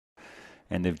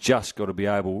and they've just got to be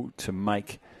able to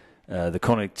make the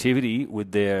connectivity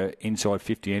with their inside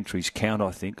 50 entries count,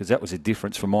 I think, because that was a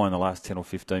difference for mine in the last 10 or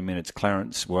 15 minutes.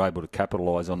 Clarence were able to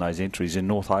capitalise on those entries, and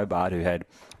North Hobart, who had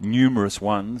numerous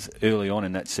ones early on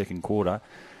in that second quarter,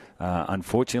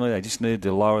 unfortunately, they just needed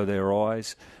to lower their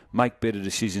eyes, make better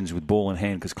decisions with ball in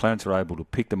hand, because Clarence were able to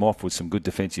pick them off with some good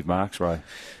defensive marks, Ray.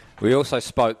 We also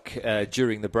spoke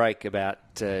during the break about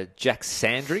Jack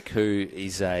Sandrick, who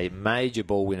is a major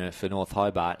ball winner for North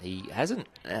Hobart. He hasn't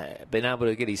been able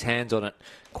to get his hands on it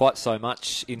quite so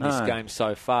much in this game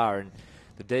so far, and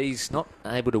the D's not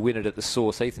able to win it at the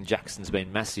source. Ethan Jackson's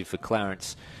been massive for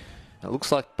Clarence. It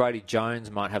looks like Brady Jones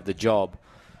might have the job,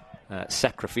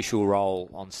 sacrificial role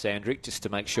on Sandrick, just to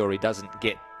make sure he doesn't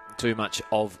get too much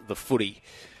of the footy.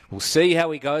 We'll see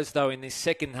how he goes, though, in this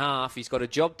second half. He's got a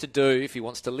job to do if he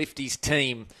wants to lift his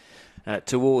team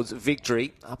towards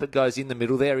victory. Up it goes in the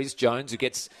middle. There is Jones, who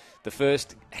gets the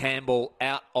first handball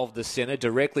out of the centre,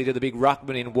 directly to the big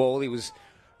ruckman in Wall. He was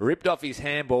ripped off his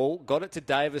handball. Got it to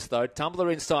Davis, though. Tumbler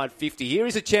inside 50. Here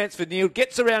is a chance for Neil.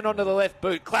 Gets around onto the left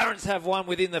boot. Clarence have one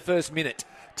within the first minute.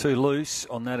 Too loose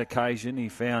on that occasion. He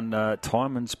found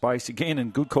time and space again,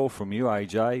 and good call from you,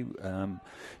 AJ.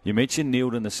 You mentioned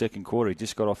Neil in the second quarter. He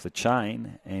just got off the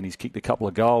chain, and he's kicked a couple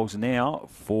of goals now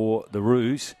for the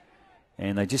Roos,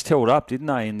 and they just held up, didn't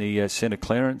they, in the centre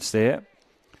clearance there.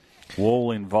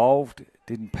 Wall involved,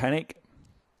 didn't panic.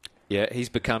 Yeah, he's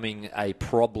becoming a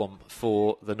problem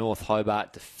for the North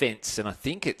Hobart defence, and I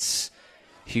think it's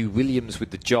Hugh Williams with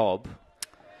the job.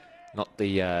 Not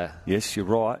the... yes, you're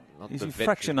right. He's a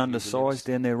fraction undersized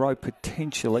down there, Ro,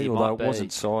 potentially, although it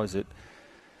wasn't size that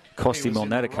cost him on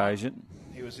that occasion.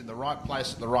 He was in the right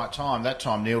place at the right time that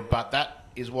time, Neil, but that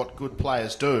is what good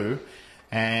players do,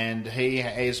 and he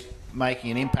is making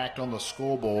an impact on the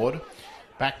scoreboard.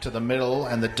 Back to the middle,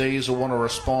 and the D's will want to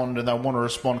respond, and they'll want to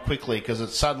respond quickly, because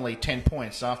it's suddenly 10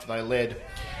 points after they led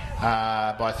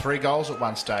by 3 goals at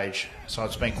one stage. So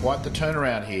it's been quite the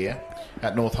turnaround here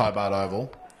at North Hobart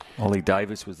Oval. Ollie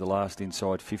Davis was the last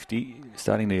inside 50,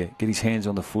 starting to get his hands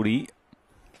on the footy.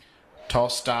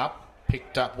 Tossed up,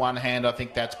 picked up one hand, I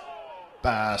think that's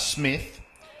Smith.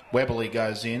 Webberley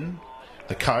goes in,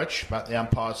 the coach, but the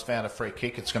umpire's found a free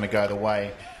kick. It's going to go the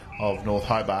way of North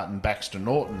Hobart, and Baxter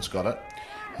Norton's got it.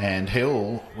 And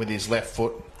Hill, with his left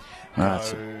foot,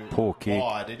 it's a poor kick.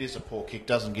 Wide. It is a poor kick,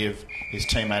 doesn't give his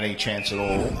teammate any chance at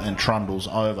all, and trundles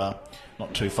over,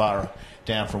 not too far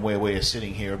down from where we are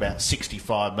sitting here, about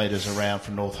 65 metres around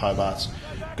from North Hobart's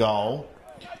goal.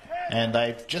 And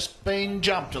they've just been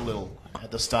jumped a little at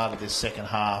the start of this second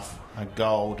half. A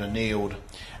goal, Danield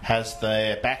has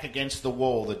their back against the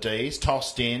wall, the D's,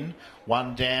 tossed in,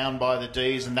 one down by the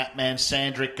D's, and that man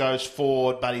Sandrick goes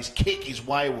forward, but his kick is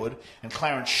wayward, and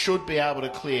Clarence should be able to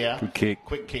clear. Good kick.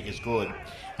 Quick kick is good.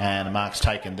 And the mark's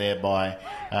taken there by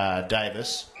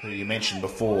Davis, who you mentioned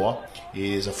before,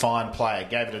 is a fine player.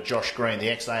 Gave it to Josh Green, the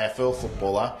ex-AFL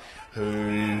footballer,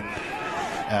 who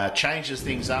changes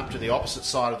things up to the opposite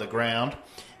side of the ground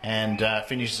and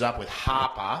finishes up with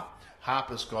Harper.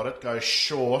 Harper's got it, goes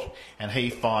short, and he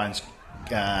finds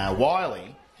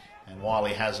Wiley, and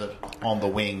Wiley has it on the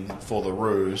wing for the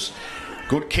Roos.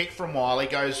 Good kick from Wiley,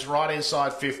 goes right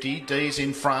inside 50, D's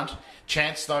in front.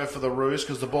 Chance, though, for the Roos,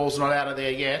 because the ball's not out of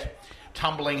there yet.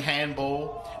 Tumbling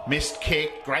handball, missed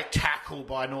kick, great tackle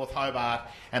by North Hobart,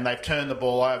 and they've turned the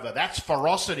ball over. That's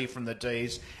ferocity from the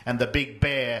D's, and the big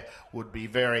bear would be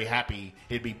very happy.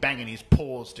 He'd be banging his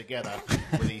paws together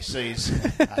when he sees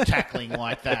tackling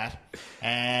like that.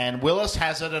 And Willis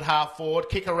has it at half forward,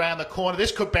 kick around the corner.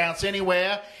 This could bounce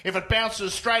anywhere. If it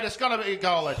bounces straight, it's going to be a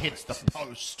goal. It hits the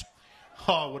post.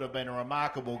 Oh, it would have been a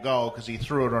remarkable goal because he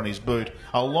threw it on his boot.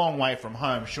 A long way from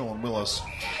home, Sean Willis.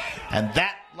 And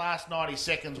that last 90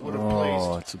 seconds would have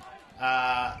pleased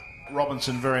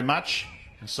Robinson very much.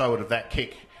 And so would have that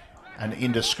kick. An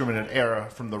indiscriminate error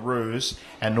from the Roos.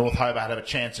 And North Hobart have a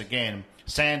chance again.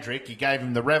 Sandrick, he gave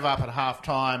him the rev up at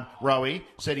half-time. Rowie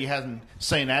said he hasn't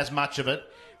seen as much of it.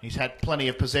 He's had plenty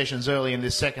of possessions early in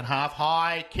this second half.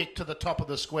 High kick to the top of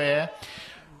the square.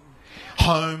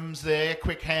 Holmes there,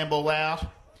 quick handball out,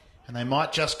 and they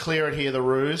might just clear it here, the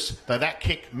Roos, though that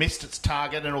kick missed its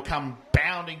target, and it'll come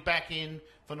bounding back in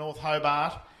for North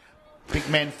Hobart. Big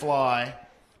men fly,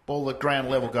 ball at ground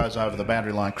level goes over the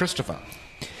boundary line. Christopher.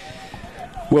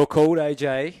 Well called,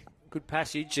 AJ. Good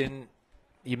passage, and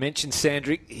you mentioned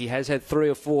Sandrick. He has had 3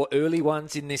 or 4 early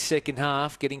ones in this second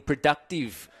half, getting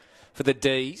productive for the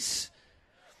D's.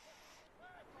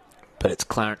 But it's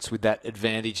Clarence with that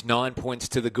advantage, 9 points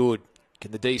to the good. Can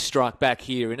the D's strike back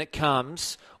here? And it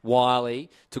comes.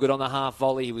 Wiley took it on the half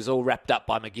volley. He was all wrapped up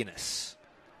by McGuinness.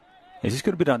 He's just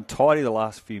got a bit untidy the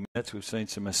last few minutes. We've seen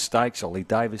some mistakes. Ollie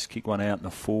Davis kicked one out in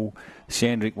the full.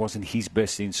 Sandrick wasn't his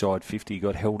best inside 50. He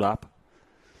got held up.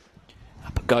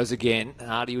 Up it goes again.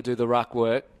 Hardy will do the ruck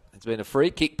work. It's been a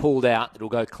free kick pulled out. It'll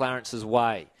go Clarence's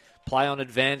way. Play on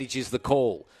advantage is the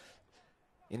call.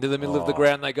 Into the middle of the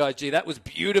ground they go. Gee, that was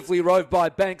beautifully roved by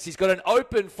Banks. He's got an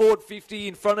open forward 50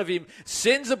 in front of him.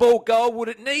 Sends the ball goalward.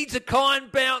 It needs a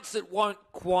kind bounce. It won't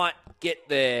quite get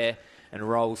there and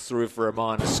rolls through for a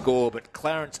minor score. But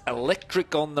Clarence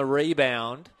electric on the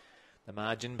rebound. The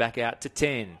margin back out to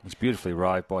 10. It's beautifully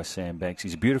roved by Sam Banks.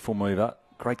 He's a beautiful mover.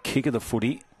 Great kick of the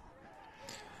footy.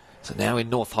 So now in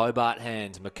North Hobart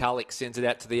hands, McCulloch sends it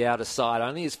out to the outer side.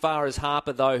 Only as far as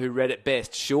Harper, though, who read it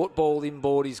best. Short ball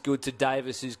inboard is good to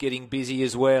Davis, who's getting busy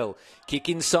as well. Kick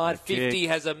inside 50,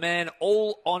 has a man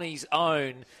all on his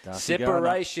own.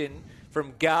 Separation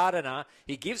from Gardiner.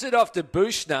 He gives it off to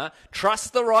Bushner.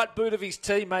 Trusts the right boot of his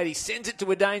teammate. He sends it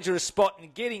to a dangerous spot,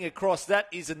 and getting across that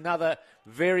is another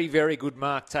very, very good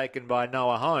mark taken by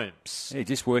Noah Holmes. He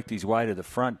just worked his way to the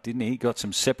front, didn't he? Got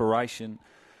some separation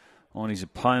on his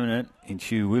opponent in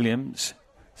Hugh Williams.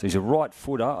 So he's a right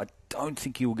footer. I don't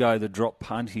think he'll go the drop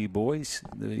punt here, boys.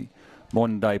 The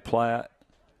modern day player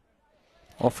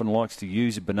often likes to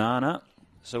use a banana.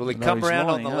 So will he come around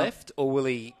on the left, or will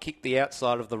he kick the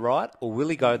outside of the right, or will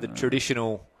he go the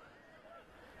traditional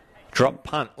drop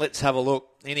punt? Let's have a look.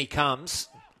 In he comes.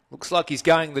 Looks like he's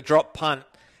going the drop punt,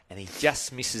 and he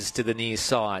just misses to the near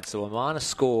side. So a minor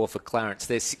score for Clarence.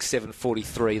 They're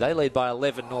 6-7-43. They lead by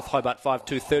 11. North Hobart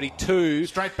 5-2-32.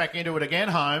 Straight back into it again,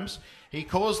 Holmes. He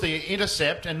caused the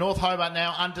intercept, and North Hobart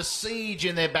now under siege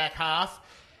in their back half.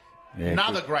 Yeah,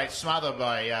 another great smother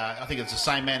by, I think it's the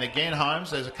same man again,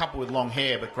 Holmes. There's a couple with long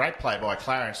hair, but great play by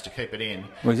Clarence to keep it in.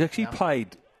 Well, he's actually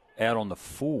played out on the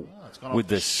full with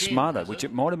the smother, which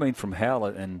it might have been from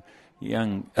Howlett and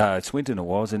young Swinton it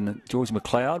was, and George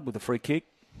McLeod with a free kick.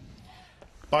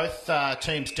 Both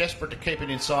teams desperate to keep it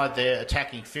inside their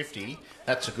attacking 50.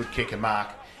 That's a good kick and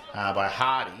mark by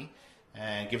Hardy,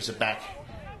 and gives it back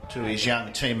to his young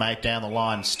teammate down the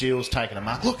line. Steele's taking a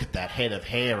mark. Look at that head of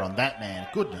hair on that man.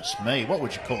 Goodness me. What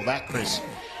would you call that, Chris?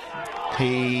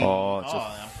 The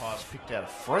umpire's picked out a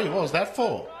free. What was that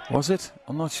for? Was it?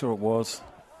 I'm not sure it was.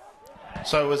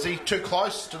 So was he too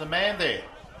close to the man there?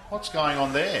 What's going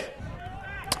on there?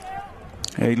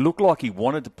 Yeah, he looked like he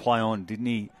wanted to play on, didn't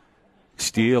he,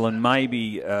 Steele, and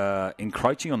maybe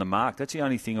encroaching on the mark. That's the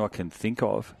only thing I can think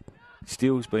of.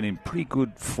 Steele's been in pretty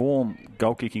good form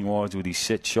goal-kicking wise with his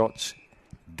set shots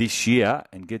this year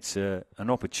and gets an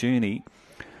opportunity.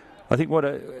 I think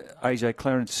AJ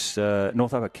Clarence,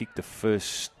 North Hobart kicked the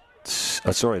first...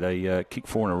 they kicked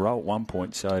 4 in a row at one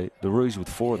point, so the Roos with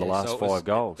 4 of the last 5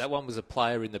 goals. That one was a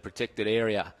player in the protected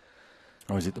area.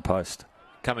 Or was it the post?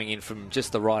 Coming in from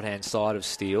just the right-hand side of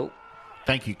Steele.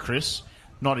 Thank you, Chris.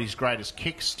 Not his greatest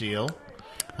kick, Steele.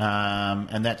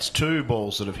 And that's 2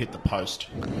 balls that have hit the post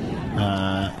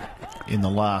in the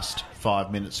last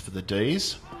 5 minutes for the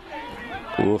D's.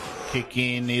 Oof. Kick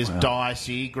in is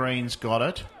dicey. Green's got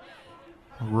it.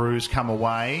 Roos come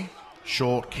away.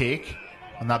 Short kick.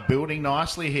 And they're building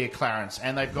nicely here, Clarence.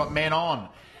 And they've got men on.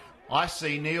 I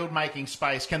see Neild making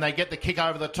space. Can they get the kick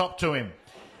over the top to him?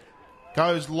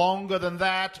 Goes longer than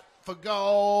that. For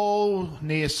goal,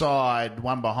 near side,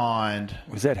 one behind.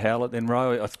 Was that Howlett then,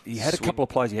 Rowe? He had a couple of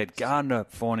plays. He had Gardner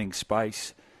finding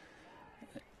space.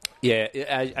 Yeah,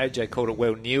 AJ called it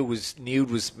well. Neild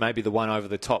was maybe the one over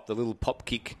the top. The little pop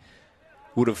kick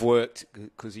would have worked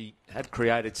because he had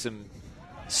created some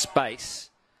space.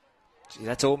 Gee,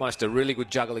 that's almost a really good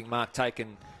juggling mark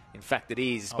taken. In fact, it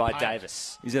is by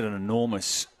Davis. He's had an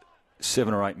enormous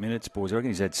 7 or 8 minutes, boys. I reckon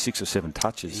he's had 6 or 7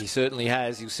 touches. He certainly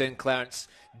has. He'll send Clarence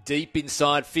deep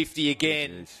inside 50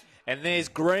 again. And there's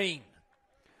Green.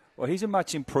 Well, he's a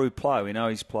much improved player. We know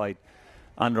he's played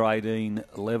under 18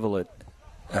 level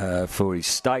for his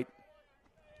state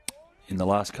in the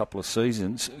last couple of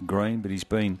seasons, Green, but he's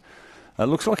been...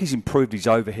 looks like he's improved his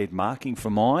overhead marking for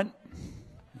mine.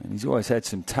 And he's always had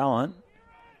some talent.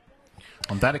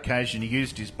 On that occasion, he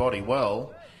used his body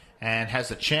well and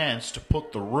has a chance to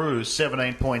put the Roos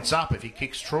 17 points up if he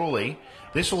kicks truly.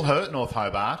 This will hurt North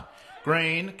Hobart.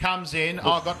 Green comes in.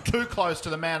 Got too close to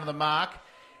the man of the mark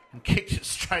and kicked it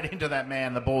straight into that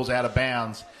man. The ball's out of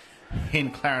bounds in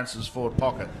Clarence's forward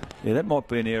pocket. Yeah, that might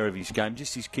be an area of his game.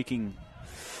 Just his kicking.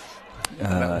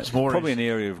 It's probably an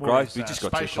area of growth. We just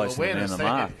got too close to the man of the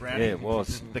mark. Yeah, it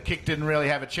was. The kick didn't really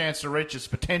have a chance to reach its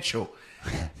potential.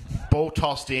 Ball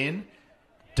tossed in.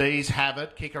 D's have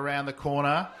it. Kick around the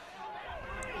corner.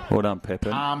 Well done,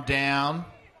 Pepin. Arm down.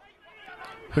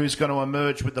 Who's going to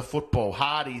emerge with the football?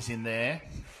 Hardy's in there.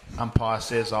 Umpire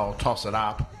says, I'll toss it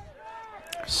up.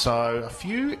 So a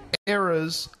few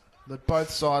errors that both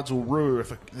sides will rue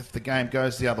if the game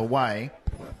goes the other way.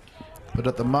 But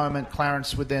at the moment,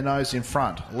 Clarence with their nose in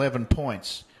front, 11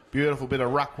 points. Beautiful bit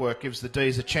of ruck work gives the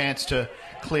D's a chance to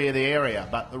clear the area.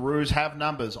 But the Roos have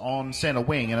numbers on centre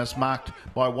wing, and it's marked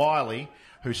by Wiley,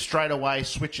 who straight away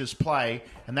switches play,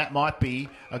 and that might be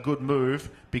a good move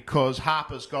because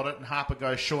Harper's got it, and Harper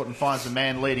goes short and finds the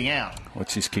man leading out.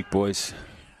 What's his kick, boys?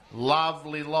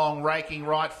 Lovely long raking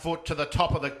right foot to the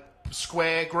top of the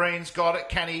square. Green's got it.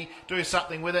 Can he do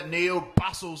something with it? Neil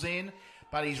bustles in,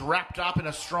 but he's wrapped up in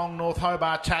a strong North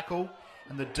Hobart tackle.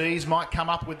 And the D's might come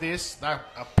up with this. They're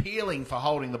appealing for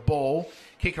holding the ball.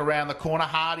 Kick around the corner.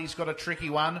 Hardy's got a tricky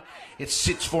one. It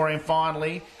sits for him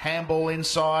finally. Handball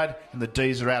inside, and the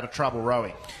D's are out of trouble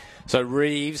rowing. So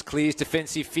Reeves clears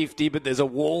defensive 50, but there's a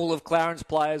wall of Clarence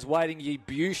players waiting.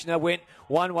 Buchner went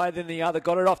one way then the other,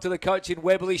 got it off to the coach in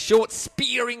Webley. Short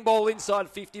spearing ball inside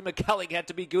 50. McCulloch had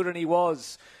to be good, and he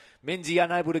was. Menzie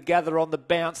unable to gather on the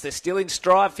bounce. They're still in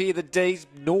strife here, the D's.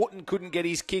 Norton couldn't get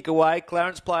his kick away.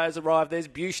 Clarence players arrived. There's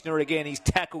Buchner again. He's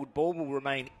tackled. Ball will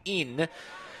remain in.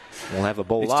 We'll have a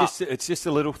ball up. It's just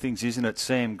the little things, isn't it,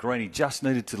 Sam Green? He just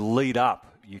needed to lead up.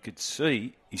 You could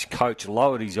see his coach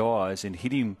lowered his eyes and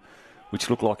hit him, which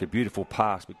looked like a beautiful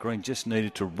pass. But Green just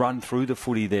needed to run through the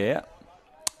footy there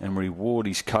and reward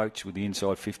his coach with the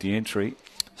inside 50 entry.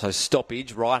 So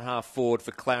stoppage, right half forward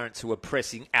for Clarence, who were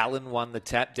pressing. Allen won the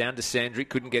tap down to Sandrick.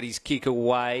 Couldn't get his kick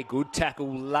away. Good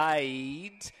tackle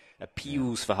laid.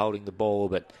 Appeals for holding the ball,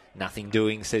 but nothing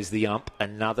doing, says the ump.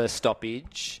 Another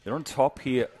stoppage. They're on top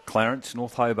here, Clarence.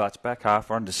 North Hobart's back half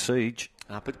are under siege.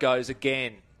 Up it goes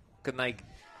again. Can they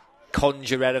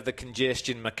conjure out of the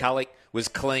congestion? McCulloch was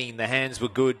clean. The hands were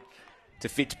good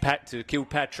to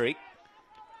Kilpatrick.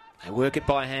 They work it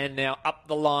by hand now. Up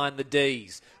the line, the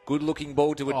D's. Good-looking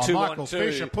ball to a 2-on-2. Michael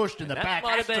Fisher pushed in the back.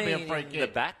 Might Has have to be a been free in kick. the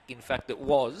back. In fact, it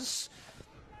was.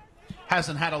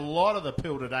 Hasn't had a lot of the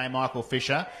pill today, Michael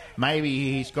Fisher.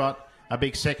 Maybe he's got a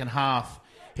big second half.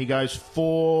 He goes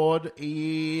forward.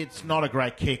 It's not a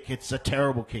great kick. It's a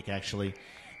terrible kick, actually.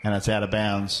 And it's out of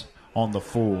bounds on the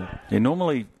full. They're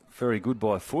normally very good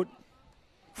by foot.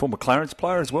 Former Clarence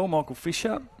player as well, Michael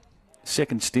Fisher.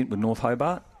 Second stint with North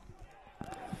Hobart.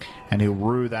 And he'll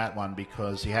rue that one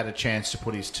because he had a chance to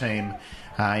put his team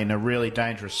in a really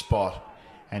dangerous spot,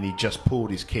 and he just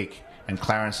pulled his kick, and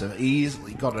Clarence have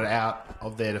easily got it out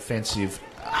of their defensive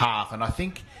half. And I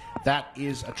think that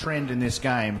is a trend in this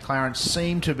game. Clarence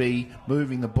seem to be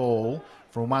moving the ball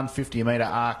from one 50-metre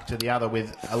arc to the other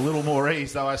with a little more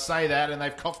ease, though I say that, and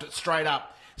they've coughed it straight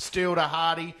up. Steele to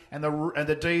Hardy, and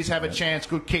the D's have a chance.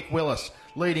 Good kick, Willis.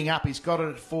 Leading up, he's got it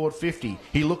at forward 50.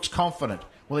 He looks confident.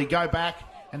 Will he go back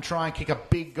and try and kick a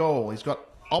big goal? He's got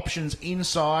options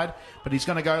inside, but he's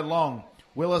going to go long.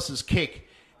 Willis's kick.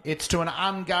 It's to an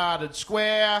unguarded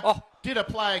square. Oh. Did a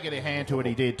player get a hand to it?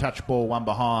 He did. Touch ball, one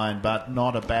behind, but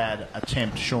not a bad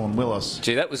attempt, Sean Willis.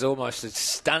 Gee, that was almost a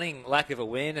stunning lack of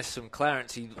awareness from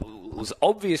Clarence. He was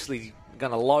obviously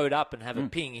going to load up and have a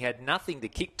ping. He had nothing to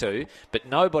kick to, but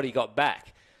nobody got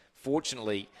back.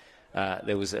 Fortunately,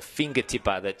 there was a finger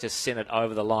tipper that just sent it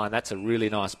over the line. That's a really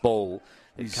nice ball.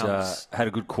 He's had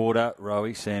a good quarter,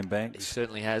 Rowie, Sam Banks. He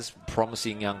certainly has.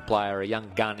 Promising young player, a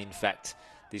young gun, in fact,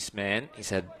 this man. He's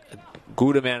had a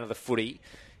good amount of the footy.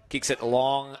 Kicks it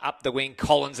long, up the wing.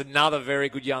 Collins, another very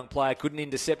good young player. Couldn't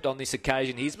intercept on this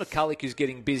occasion. Here's McCulloch, who's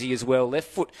getting busy as well. Left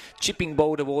foot chipping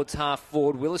ball towards half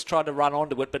forward. Willis tried to run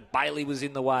onto it, but Bailey was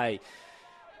in the way.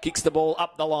 Kicks the ball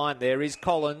up the line. There is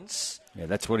Collins. Yeah,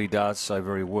 that's what he does so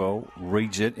very well.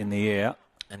 Reads it in the air.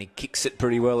 And he kicks it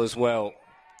pretty well as well.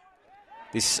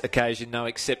 This occasion, no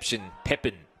exception.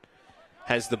 Pepin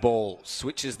has the ball.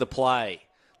 Switches the play.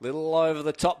 Little over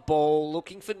the top ball.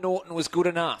 Looking for Norton was good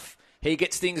enough. He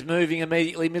gets things moving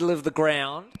immediately, middle of the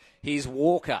ground. Here's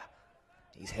Walker.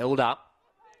 He's held up.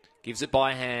 Gives it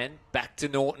by hand. Back to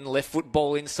Norton. Left foot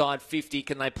ball inside 50.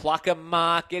 Can they pluck a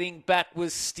mark? Getting back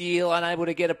was Steele. Unable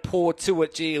to get a paw to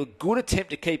it. Gee, a good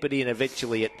attempt to keep it in.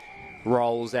 Eventually it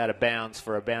rolls out of bounds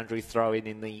for a boundary throw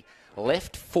in the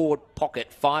left forward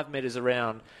pocket. 5 metres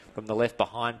around from the left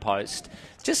behind post.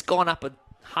 Just gone up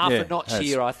half a notch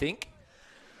here, I think.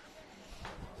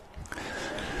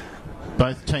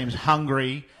 Both teams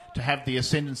hungry to have the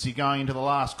ascendancy going into the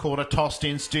last quarter. Tossed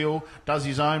in still, does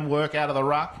his own work out of the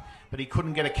ruck, but he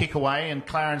couldn't get a kick away, and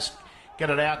Clarence get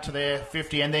it out to their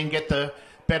 50 and then get the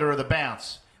better of the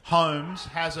bounce. Holmes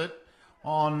has it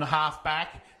on half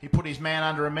back. He put his man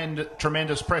under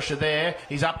tremendous pressure there.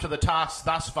 He's up to the task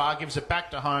thus far, gives it back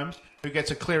to Holmes, who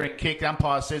gets a clearing kick. The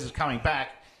umpire says it's coming back,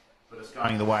 but it's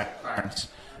going the way of Clarence.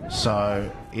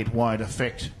 So it won't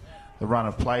affect the run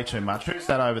of play too much. Who's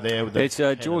that over there? With the it's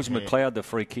George McLeod, the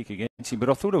free kick against him. But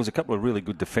I thought it was a couple of really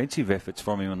good defensive efforts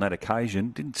from him on that occasion.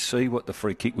 Didn't see what the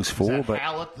free kick was for. Is that but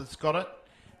Howlett that's got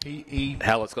it?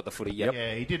 Hallett's got the footy, yep.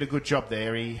 Yeah, he did a good job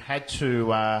there. He had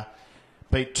to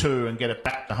beat two and get it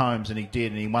back to Holmes, and he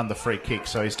did, and he won the free kick.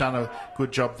 So he's done a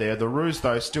good job there. The Roos,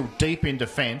 though, still deep in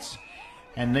defence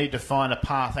and need to find a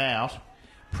path out.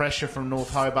 Pressure from North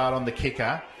Hobart on the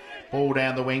kicker. Ball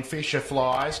down the wing. Fisher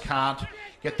flies. Can't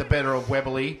get the better of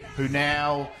Webley, who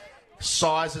now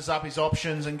sizes up his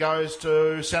options and goes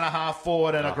to centre half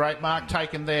forward, and a great mark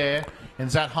taken there. And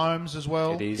is that Holmes as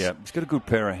well? It is. Yeah, he's got a good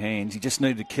pair of hands. He just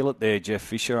needed to kill it there, Jeff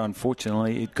Fisher.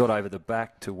 Unfortunately, it got over the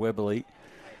back to Webley.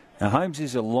 Now, Holmes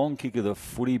is a long kick of the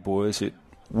footy, boys. It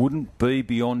wouldn't be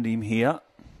beyond him here.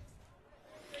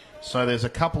 So there's a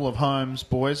couple of Holmes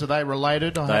boys. Are they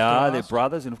related? They are. They're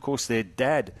brothers. And, of course, their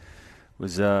dad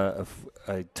was a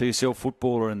TSL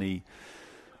footballer in the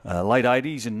late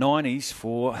 80s and 90s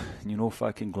for New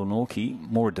Norfolk and Glenorchy.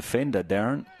 More a defender,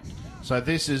 Darren. So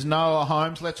this is Noah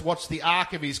Holmes. Let's watch the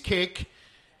arc of his kick.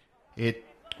 It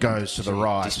goes to the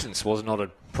right. Distance was not a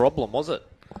problem, was it?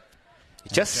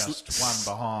 Just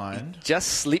one behind. Just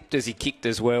slipped as he kicked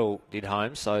as well, did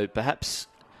Holmes. So perhaps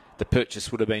the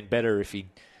purchase would have been better if he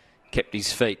kept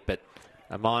his feet. But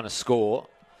a minor score.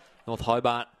 North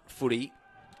Hobart footy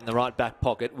in the right back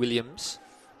pocket. Williams.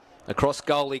 Across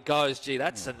goal he goes. Gee,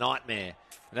 that's a nightmare.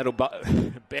 And that'll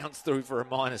bounce through for a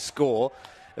minor score.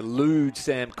 Elude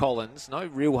Sam Collins. No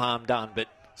real harm done, but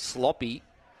sloppy.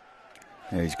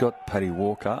 Yeah, he's got Paddy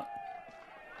Walker,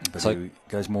 but So- he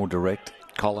goes more direct.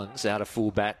 Collins out of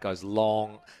full-back, goes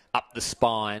long up the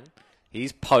spine.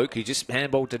 Here's Poke, who just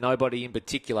handballed to nobody in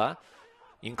particular.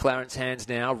 In Clarence hands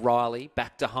now. Riley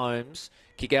back to Holmes.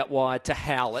 Kick out wide to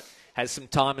Howlett. Has some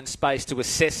time and space to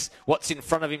assess what's in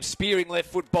front of him. Spearing left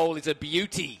foot ball is a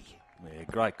beauty. Yeah,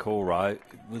 great call, Ro. It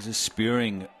was a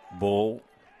spearing ball.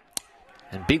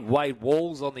 And big Wade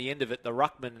Walls on the end of it. The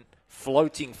ruckman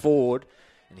floating forward.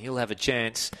 And he'll have a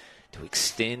chance to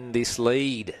extend this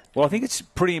lead. Well, I think it's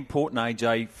pretty important,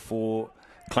 AJ, for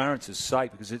Clarence's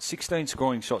sake, because it's 16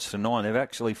 scoring shots to 9. They've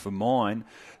actually, for mine,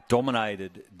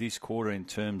 dominated this quarter in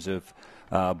terms of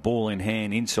ball in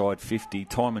hand, inside 50,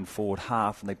 time and forward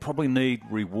half, and they probably need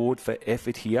reward for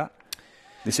effort here.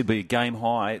 This would be a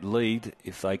game-high lead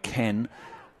if they can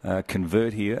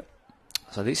convert here.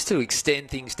 So this to extend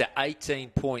things to 18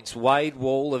 points. Wade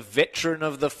Wall, a veteran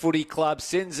of the footy club,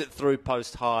 sends it through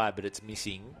post high, but it's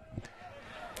missing.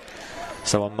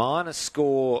 So a minor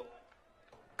score,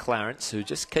 Clarence, who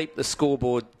just keep the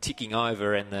scoreboard ticking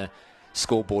over and the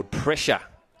scoreboard pressure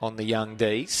on the young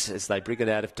Ds as they bring it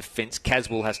out of defence.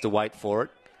 Caswell has to wait for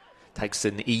it. Takes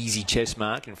an easy chest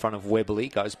mark in front of Webley,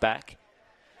 goes back.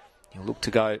 He'll look to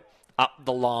go up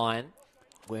the line.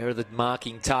 Where are the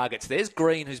marking targets? There's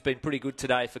Green, who's been pretty good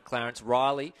today for Clarence.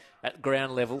 Riley at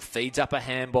ground level feeds up a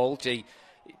handball. Gee,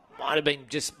 it might have been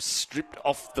just stripped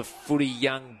off the footy,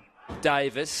 young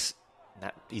Davis.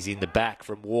 That is in the back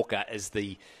from Walker as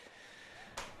the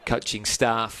coaching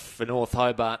staff for North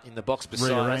Hobart in the box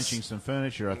beside us. Rearranging some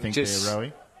furniture, I think, Just there,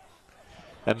 Rowie.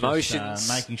 Emotions.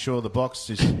 Making sure the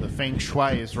box is, the feng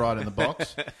shui is right in the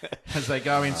box. As they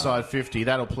go inside 50,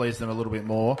 that'll please them a little bit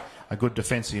more. A good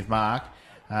defensive mark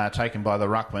taken by the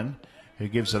ruckman, who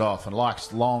gives it off and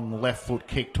likes long left foot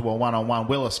kick to a one-on-one.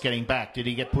 Willis getting back. Did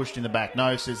he get pushed in the back?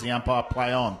 No, says the umpire.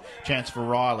 Play on. Chance for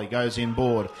Riley. Goes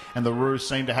inboard. And the Roos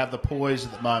seem to have the poise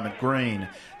at the moment. Green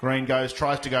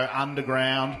tries to go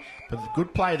underground. But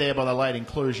good play there by the late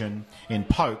inclusion in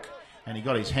Poke. And he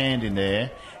got his hand in there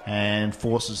and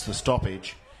forces the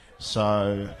stoppage.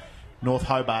 So North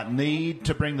Hobart need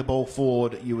to bring the ball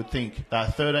forward, you would think. They're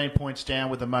 13 points down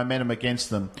with the momentum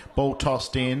against them. Ball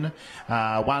tossed in.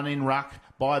 One in ruck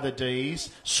by the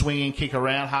Ds. Swinging kick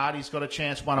around. Hardy's got a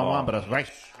chance one-on-one, but a great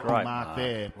mark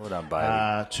there. Well done,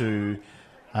 Bailey. To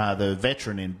the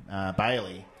veteran in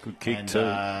Bailey. Good kick and,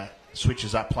 too.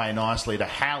 Switches up play nicely to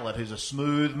Howlett, who's a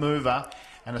smooth mover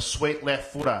and a sweet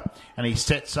left footer. And he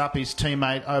sets up his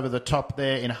teammate over the top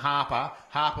there in Harper.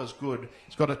 Harper's good.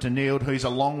 He's got it to Neild, who's a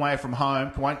long way from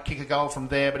home. Won't kick a goal from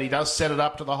there, but he does set it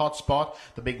up to the hot spot.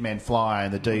 The big men fly,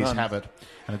 and the Ds have it.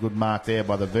 And a good mark there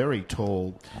by the very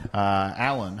tall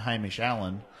Hamish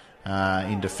Allen,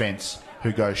 in defence,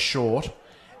 who goes short.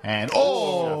 And,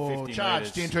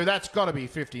 charged into. That's got to be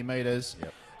 50 metres.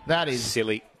 Yep. That is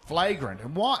Silly. Flagrant.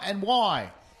 And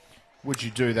why would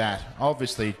you do that?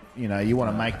 Obviously, you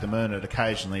want to make them earn it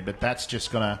occasionally, but that's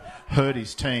just going to hurt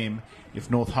his team if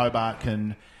North Hobart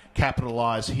can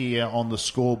capitalise here on the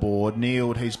scoreboard.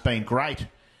 Neild, he's been great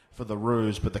for the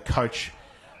Roos, but the coach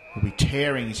will be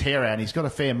tearing his hair out. And he's got a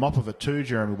fair mop of it too,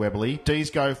 Jeremy Webberley. D's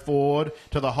go forward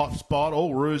to the hot spot.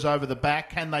 All Roos over the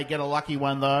back. Can they get a lucky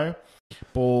one, though?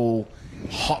 Ball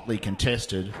hotly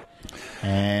contested.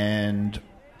 And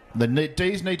the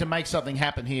D's need to make something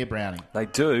happen here, Brownie. They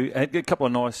do. And a couple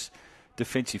of nice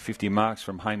defensive 50 marks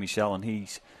from Hamish Allen.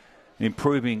 He's an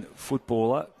improving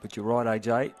footballer, but you're right,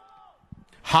 AJ.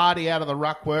 Hardy out of the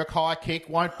ruck work. High kick.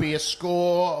 Won't be a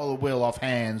score. Oh, the wheel off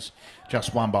hands.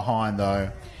 Just one behind,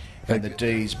 though. And the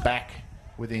D's back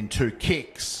within 2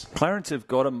 kicks. Clarence have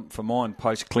got them for mine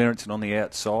post clearance and on the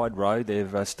outside road.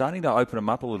 They're starting to open them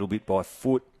up a little bit by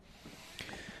foot.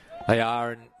 They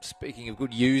are, and speaking of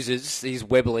good users, here's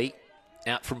Webberley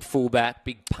out from fullback.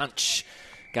 Big punch.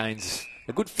 Gains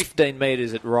a good 15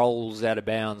 metres. It rolls out of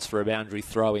bounds for a boundary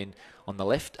throw-in. On the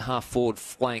left half-forward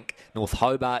flank, North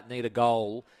Hobart need a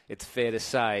goal, it's fair to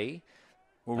say.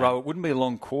 Well, Ro, it wouldn't be a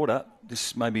long quarter.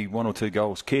 Just maybe 1 or 2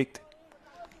 goals kicked.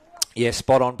 Yeah,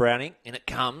 spot on, Browning. In it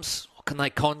comes. What can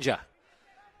they conjure?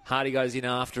 Hardy goes in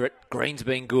after it. Green's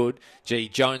been good. Gee,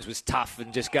 Jones was tough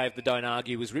and just gave the don't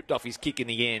argue. Was ripped off his kick in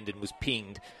the end and was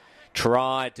pinged.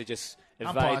 Tried to just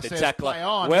evade the tackler.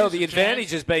 Well, the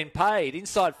advantage has been paid.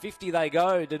 Inside 50 they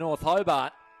go to North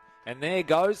Hobart. And there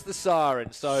goes the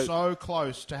siren. So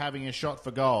close to having a shot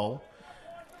for goal.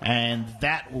 And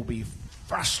that will be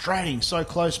frustrating. So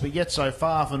close, but yet so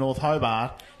far for North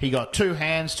Hobart. He got 2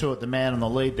 hands to it, the man on the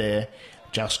lead there.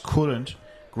 Just couldn't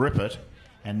grip it.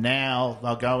 And now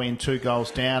they'll go in 2 goals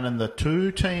down, and the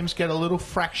 2 teams get a little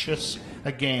fractious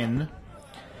again.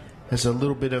 There's a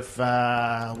little bit of,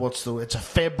 it's a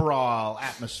febrile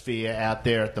atmosphere out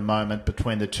there at the moment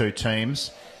between the 2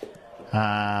 teams.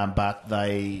 But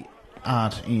they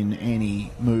aren't in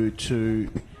any mood to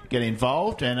get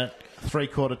involved. And at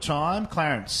 3/4 time,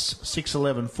 Clarence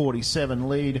 6-11-47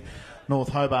 lead. North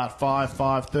Hobart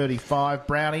 5-5-35.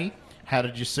 Brownie, how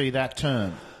did you see that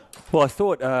turn? Well, I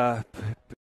thought